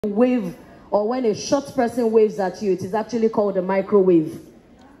wave, or when a short person waves at you, it is actually called a microwave.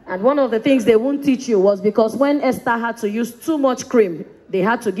 And one of the things they won't teach you was because when Esther had to use too much cream, they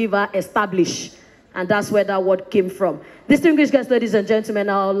had to give her establish. And that's where that word came from. Distinguished guests, ladies and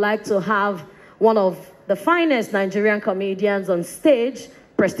gentlemen, I would like to have one of the finest Nigerian comedians on stage,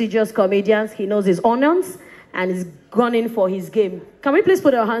 prestigious comedians. He knows his onions and is gunning for his game. Can we please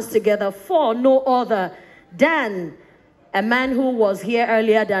put our hands together for no other than a man who was here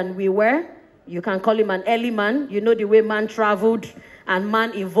earlier than we were. You can call him an early man. You know the way man traveled and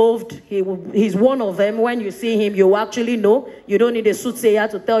man evolved. He's one of them. When you see him, you actually know. You don't need a soothsayer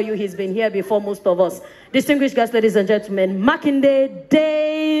to tell you he's been here before most of us. Distinguished guests, ladies and gentlemen, Makinde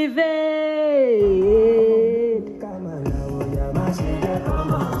David.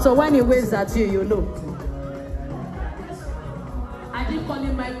 So when he waves at you, you know. I did call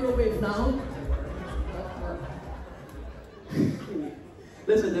him microwave now.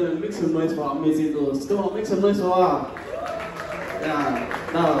 Ladies and gentlemen, make some noise for our amazing host. Come on, make some noise for her. Yeah,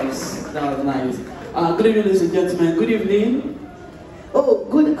 that was nice. Good evening, ladies and gentlemen. Good evening. Oh,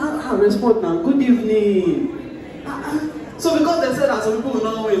 good. I'll respond now. Good evening. So because they said that some people will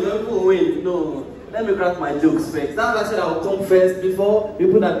not win, some people will win. No, let me crack my jokes first. That's why I said I will come first before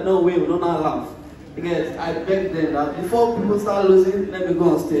people that don't win will not laugh. Because I beg them that before people start losing, let me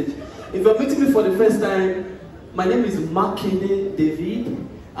go on stage. If you're meeting me for the first time, my name is Makinde David,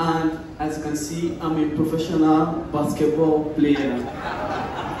 and as you can see, I'm a professional basketball player.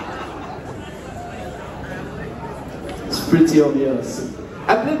 It's pretty obvious.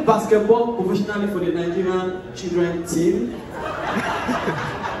 I played basketball professionally for the Nigerian children team.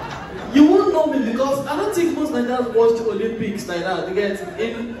 You won't know me because I don't think most Nigerians watch the Olympics like that. Because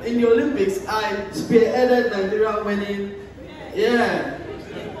in the Olympics, I spearheaded Nigeria winning. Yeah.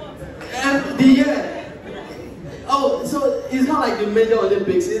 And the year. Oh, so it's not like the major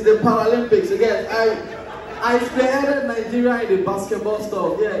Olympics, it's the Paralympics. Again, I spearheaded Nigeria in the basketball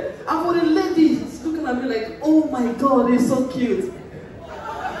stuff, yeah. And for the ladies looking at me like, oh my god, they're so cute.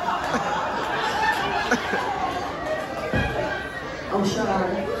 I'm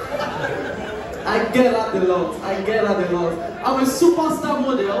shy. I get that a lot. I'm a superstar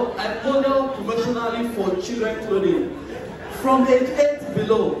model. I model professionally for children clothing. From age 8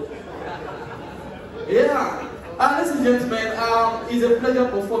 below. Yeah. Ladies and gentlemen, it's a pleasure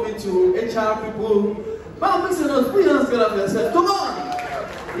performing to HR people. Well, make some noise, put your hands together for yourself. Come on!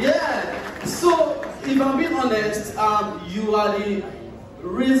 Yeah! So, if I'm being honest, you are the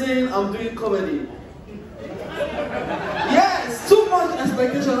reason I'm doing comedy. Yes! Too much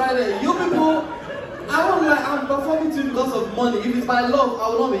expectation right there. You people, I don't like, I'm performing to you because of money. If it's my love, I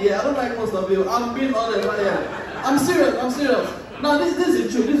will not be here. I don't like most of you. I'm being honest right here. I'm serious. Now, this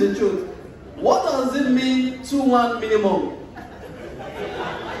is the truth. What does it mean 2-1 minimum?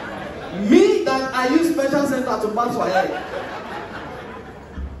 Me that I use special center to pass for head.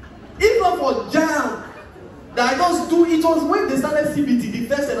 If not for jam, that I just do it was when they started CBT, the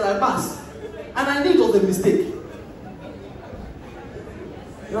first center I passed. And I knew it was a mistake.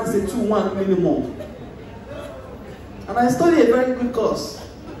 You want to say 2-1 minimum. And I studied a very good course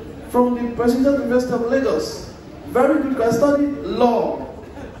from the Presidential University of Lagos. Very good course. I studied law.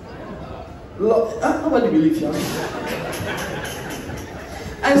 Nobody believes you.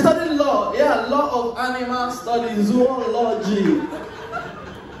 I studied law, law of animal studies, zoology.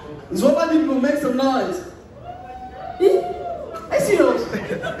 Zoology people make some noise. Are you serious?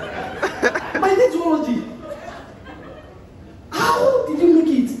 I did zoology. How did you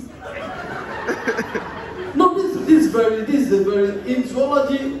make it? No, this is very in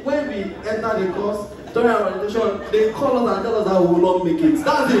zoology. When we enter the course during our orientation, they call us and tell us that we will not make it.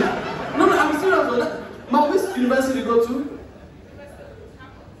 That's it. No, I'm serious. My which university you go to?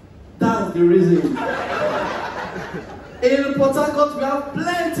 That's the reason. In Port Harcourt, we have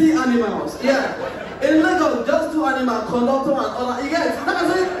plenty animals. Yeah. In Lagos, just 2 animals, conductor and other. You guys,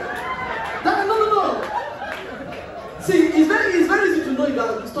 that's it. No. See, it's very easy to know if you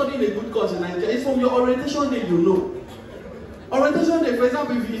are studying a good course in Nigeria. It's from your orientation day you know. Orientation day, for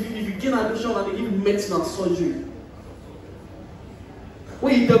example, if you gain admission and they give you medicine and surgery.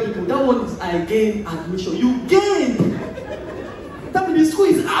 When you tell people, that one is I gain admission. You gain! That means the school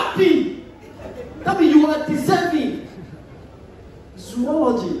is happy. That means you are deserving.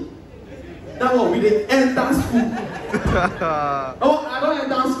 Zoology. That one, we didn't enter school. Oh, I don't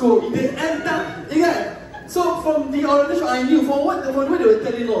enter school. They enter. Yeah. So from the orientation, I knew, from what they were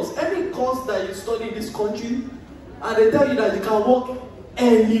telling us, any course that you study in this country, and they tell you that you can work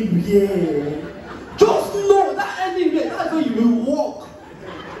anywhere. Just know that anywhere, that's where you will work.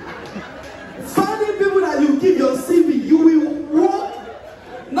 Finding people that you give your CV, you will work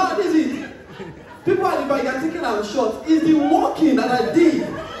Now this is, people at the back are thinking I'm short. It's the walking that I did.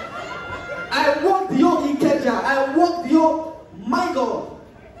 I walked yo Ikeja. I walked yo, my God.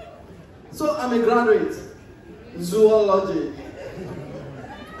 So I'm a graduate, zoology.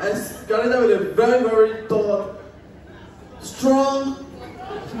 I graduated with a very, very tall, strong.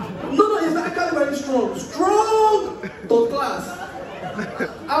 No, it's actually very strong. Strong third class.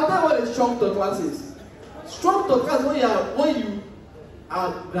 I'll tell you what a strong third class is. Strong third class when you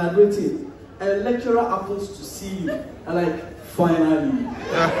are graduating and a lecturer happens to see you and like, finally.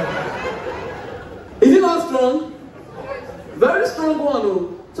 Is it not strong? Very strong one.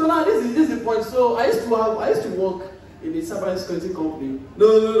 Oh. So now this is the point. So I used to work in a cyber security company. No,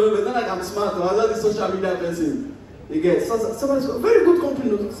 it's not like I'm smart. I'm not a social media person. You get very good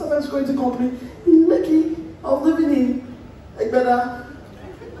company, no? Cyber security company in Lekki. I was living in Egbeda.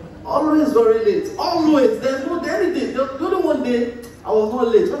 Always very late. Always. There's no anything. The only one day I was not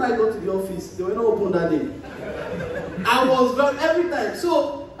late. When I got to the office, they were not open that day. I was very every time.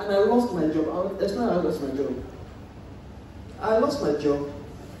 So and I lost my job. That's not how I lost my job. I lost my job.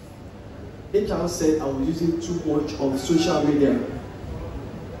 HR said I was using too much of social media.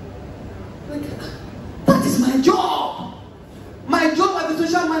 Like, that is my job. My job as a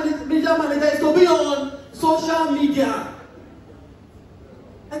social media manager is to be on social media.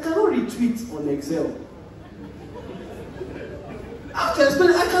 I cannot retweet on Excel. I have to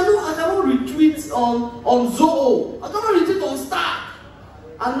explain. I cannot retweet on Zoho. I cannot retweet on Star.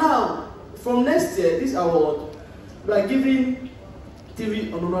 And now, from next year, this award, we are giving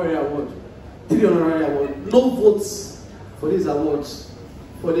TV Honorary Award. TV Honorary Award. No votes for these awards.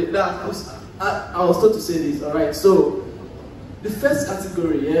 I was told to say this. All right. So, the first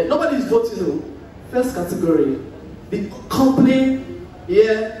category, yeah, nobody is voting. First category, the company,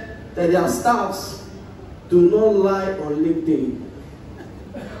 yeah, that their staffs do not lie on LinkedIn.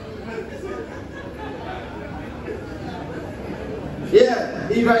 Yeah,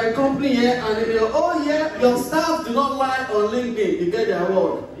 if you're a company here and they go, oh yeah, your staff do not lie on LinkedIn, you get the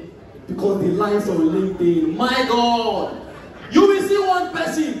award. Because they lies on LinkedIn. My God! You will see one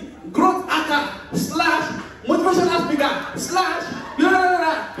person, growth hacker, / motivational speaker, /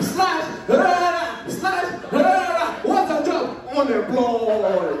 what's a job?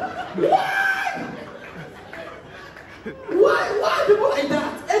 Unemployed. Why people like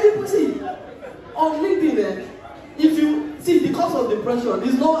that? Everybody on LinkedIn, if you see, because of depression,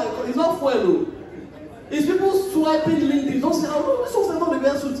 it's not fuel. It's people swiping LinkedIn. Don't say, oh, this one's not the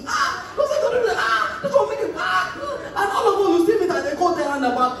best suit. Don't say, don't do that. This one make it. And all of us will see me that they go there and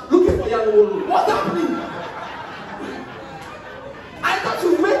about looking for young woman. What's happening? I thought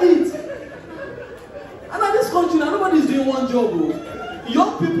you made it. And in this country now, nobody's doing one job. Bro.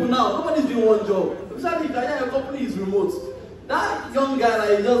 Young people now, nobody's doing one job. Especially if your company is remote. That young guy that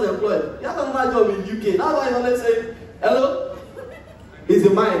is just employed, he has another job in UK. That's why he always say, hello? It's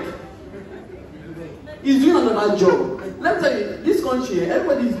the mic. He's doing another job. Let me tell you, this country,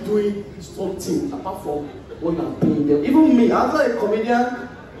 everybody is doing something apart from what you are paying them. Even me, after a comedian,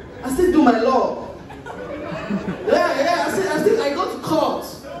 I still do my law. I go to court.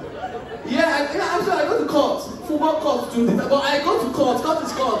 I go to court. Football court too. But I go to court. Court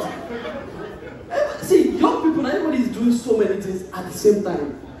is court. See, young people, everybody is doing so many things at the same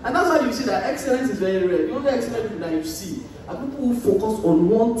time. And that's why you see that excellence is very rare. The only excellent people that you see are people who focus on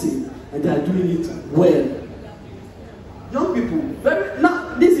one thing and they are doing it well. Young people,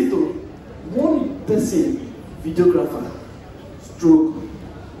 now listen to one person, videographer, stroke,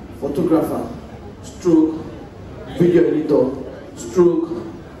 photographer, stroke, video editor, stroke,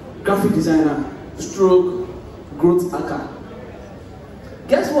 graphic designer, stroke, growth hacker.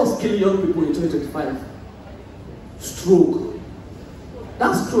 Guess what's killing young people in 2025? Stroke.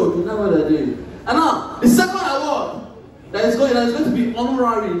 That stroke, you know what they're doing. And now, the second award that is going to be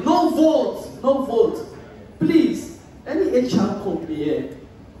honorary. No vote. Please, any HR company here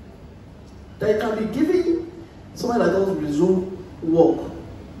that can be giving someone that doesn't resume work,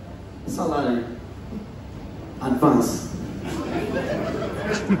 salary, advance.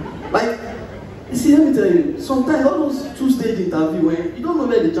 Like, you see, let me tell you, sometimes all those two-stage interview when you don't know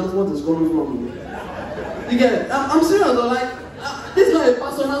where the transport is coming from. You get it? I'm serious though, like, this is not a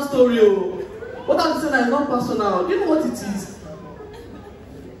personal story. What I'm saying is not personal. Do you know what it is?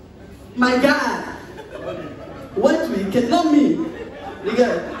 My guy went to Ikeja, not me. You get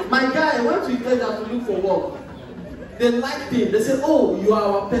it? My guy went to Ikeja to look for work. They liked him. They said, oh, you are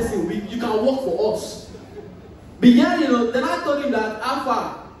our person. You can work for us. But yeah, then I told him that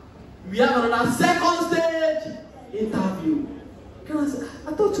Alpha, we have another second stage interview.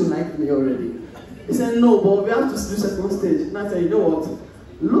 I thought you liked me already. He said, no, but we have to do second stage. And I said, you know what?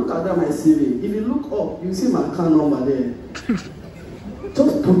 Look at that, my CV. If you look up, you see my account number there.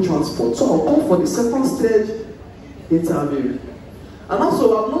 Just put transport. So I'll come for the second stage interview. And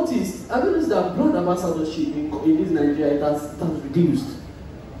also, I've noticed that brand ambassadorship in this Nigeria, it has reduced.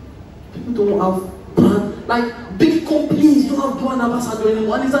 People don't have brand, like big companies don't have brand ambassador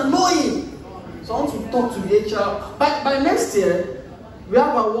anymore, and it's annoying. So I want to talk to the HR. By next year, we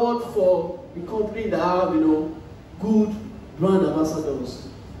have an award for the company that have, good brand ambassadors.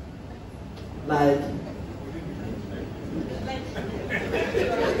 Like,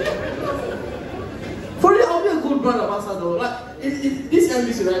 for real, I'll be a good brand ambassador. Like, this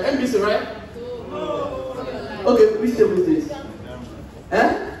NBC, right? NBC, right? Okay, which table is this?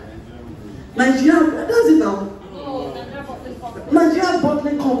 Nigeria, that's it now. Nigeria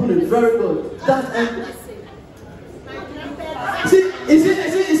bottling company, very good. That's see, it's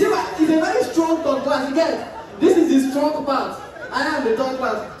a very strong third class. Again, this is the strong part. I am the third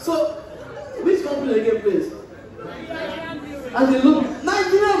class. So, which company again, please? And they look,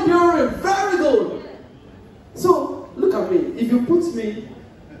 Nigerian Bureau, very good. So, look at me. If you put me,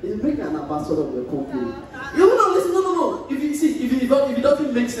 it's make me an ambassador of the company. You know, listen, no. If it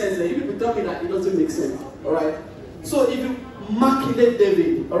doesn't make sense, you people tell me that it doesn't make sense. Alright? So if you Makinde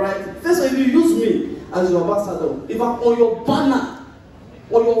David, alright? First of all, if you use me as your ambassador, if I'm on your banner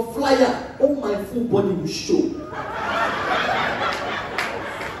or your flyer, all my full body will show.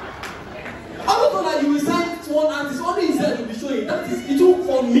 I don't know that you will sign one artist, only his head will be showing. That is, it will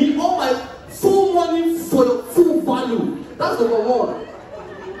for me, all my full money for your full value. That's number one.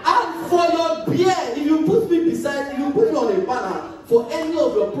 And for your beer, if you put me on a banner for any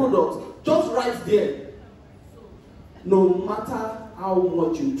of your products, just right there. No matter how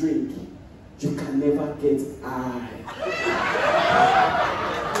much you drink, you can never get high.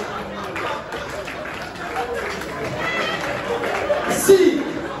 See,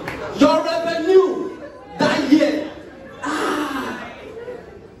 your revenue that year.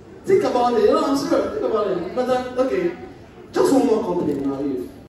 Think about it. I'm serious. Think about it. But okay, just one more company now.